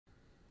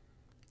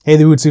Hey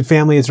the Woot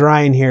family, it's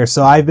Ryan here.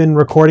 So I've been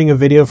recording a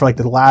video for like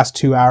the last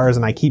 2 hours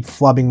and I keep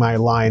flubbing my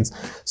lines.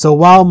 So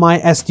while my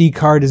SD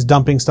card is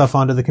dumping stuff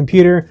onto the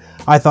computer,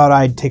 I thought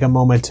I'd take a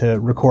moment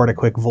to record a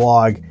quick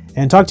vlog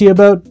and talk to you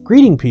about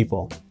greeting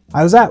people.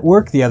 I was at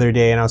work the other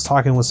day and I was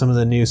talking with some of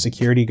the new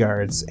security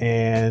guards,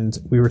 and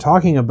we were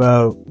talking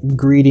about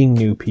greeting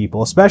new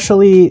people,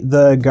 especially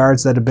the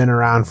guards that have been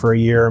around for a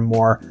year or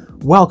more,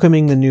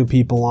 welcoming the new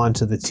people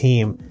onto the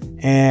team.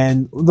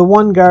 And the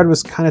one guard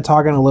was kind of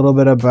talking a little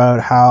bit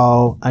about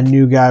how a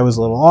new guy was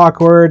a little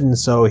awkward and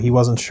so he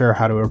wasn't sure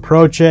how to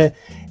approach it.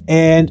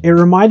 And it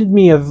reminded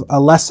me of a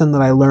lesson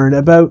that I learned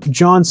about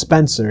John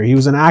Spencer. He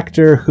was an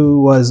actor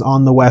who was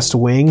on The West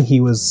Wing. He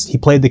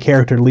played the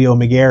character Leo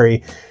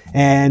McGarry.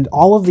 And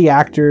all of the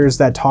actors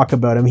that talk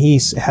about him,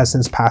 he has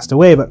since passed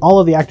away, but all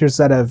of the actors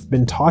that have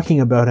been talking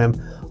about him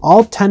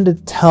all tend to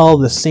tell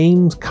the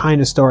same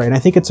kind of story. And I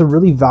think it's a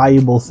really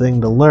valuable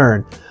thing to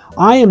learn.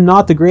 I am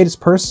not the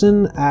greatest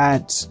person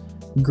at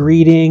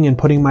greeting and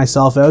putting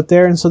myself out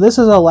there, and so this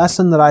is a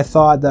lesson that I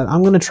thought that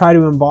I'm going to try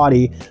to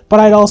embody, but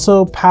I'd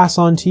also pass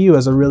on to you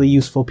as a really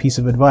useful piece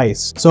of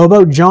advice. So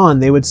about John,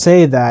 they would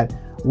say that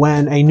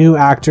when a new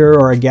actor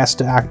or a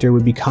guest actor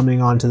would be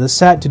coming onto the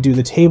set to do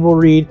the table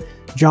read,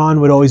 John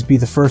would always be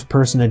the first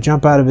person to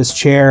jump out of his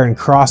chair and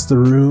cross the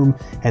room,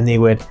 and they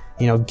would,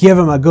 give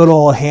him a good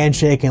old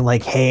handshake and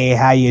like, hey,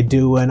 how you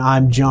doing?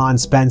 I'm John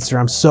Spencer.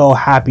 I'm so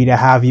happy to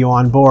have you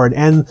on board.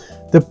 And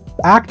the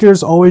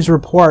actors always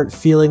report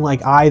feeling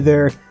like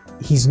either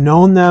he's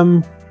known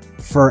them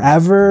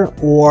forever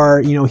or,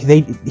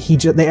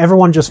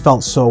 everyone just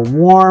felt so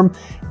warm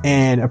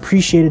and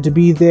appreciated to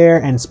be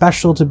there and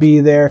special to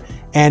be there.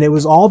 And it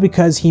was all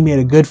because he made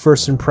a good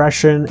first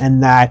impression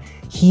and that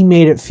he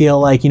made it feel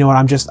like,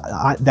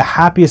 the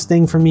happiest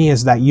thing for me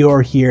is that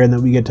you're here and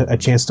that we get a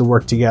chance to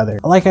work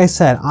together. Like I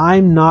said,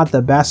 I'm not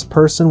the best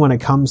person when it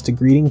comes to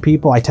greeting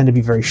people. I tend to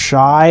be very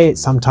shy.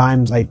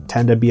 Sometimes I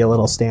tend to be a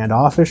little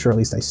standoffish, or at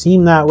least I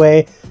seem that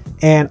way.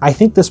 And I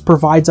think this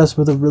provides us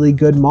with a really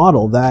good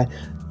model that,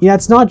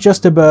 it's not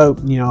just about,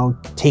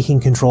 taking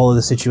control of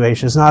the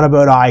situation. It's not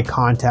about eye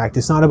contact.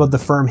 It's not about the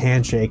firm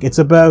handshake. It's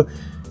about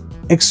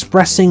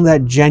expressing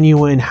that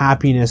genuine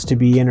happiness to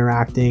be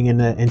interacting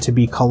and to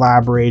be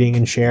collaborating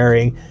and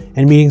sharing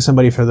and meeting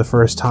somebody for the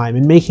first time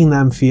and making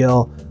them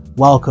feel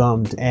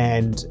welcomed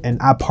and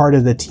a part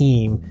of the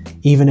team,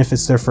 even if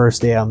it's their first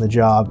day on the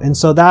job. And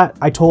so that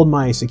I told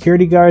my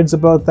security guards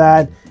about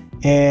that,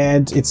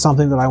 and it's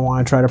something that I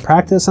want to try to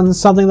practice, and it's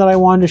something that I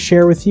wanted to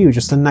share with you.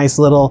 Just a nice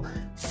little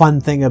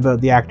fun thing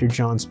about the actor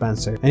John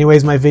Spencer.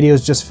 Anyways, my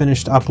video's just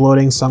finished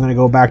uploading, so I'm going to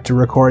go back to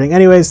recording.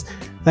 Anyways,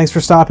 thanks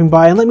for stopping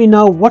by, and let me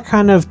know what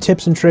kind of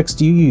tips and tricks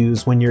do you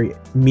use when you're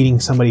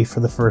meeting somebody for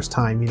the first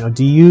time.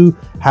 Do you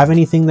have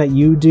anything that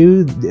you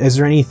do? Is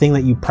there anything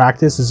that you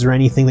practice? Is there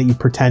anything that you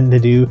pretend to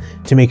do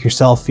to make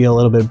yourself feel a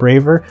little bit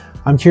braver?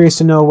 I'm curious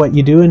to know what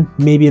you do, and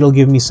maybe it'll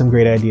give me some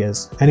great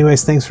ideas.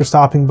 Anyways, thanks for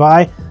stopping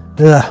by.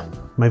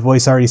 My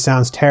voice already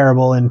sounds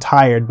terrible and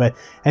tired, but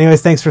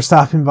anyways, thanks for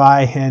stopping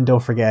by, and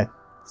don't forget,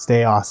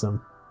 stay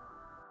awesome.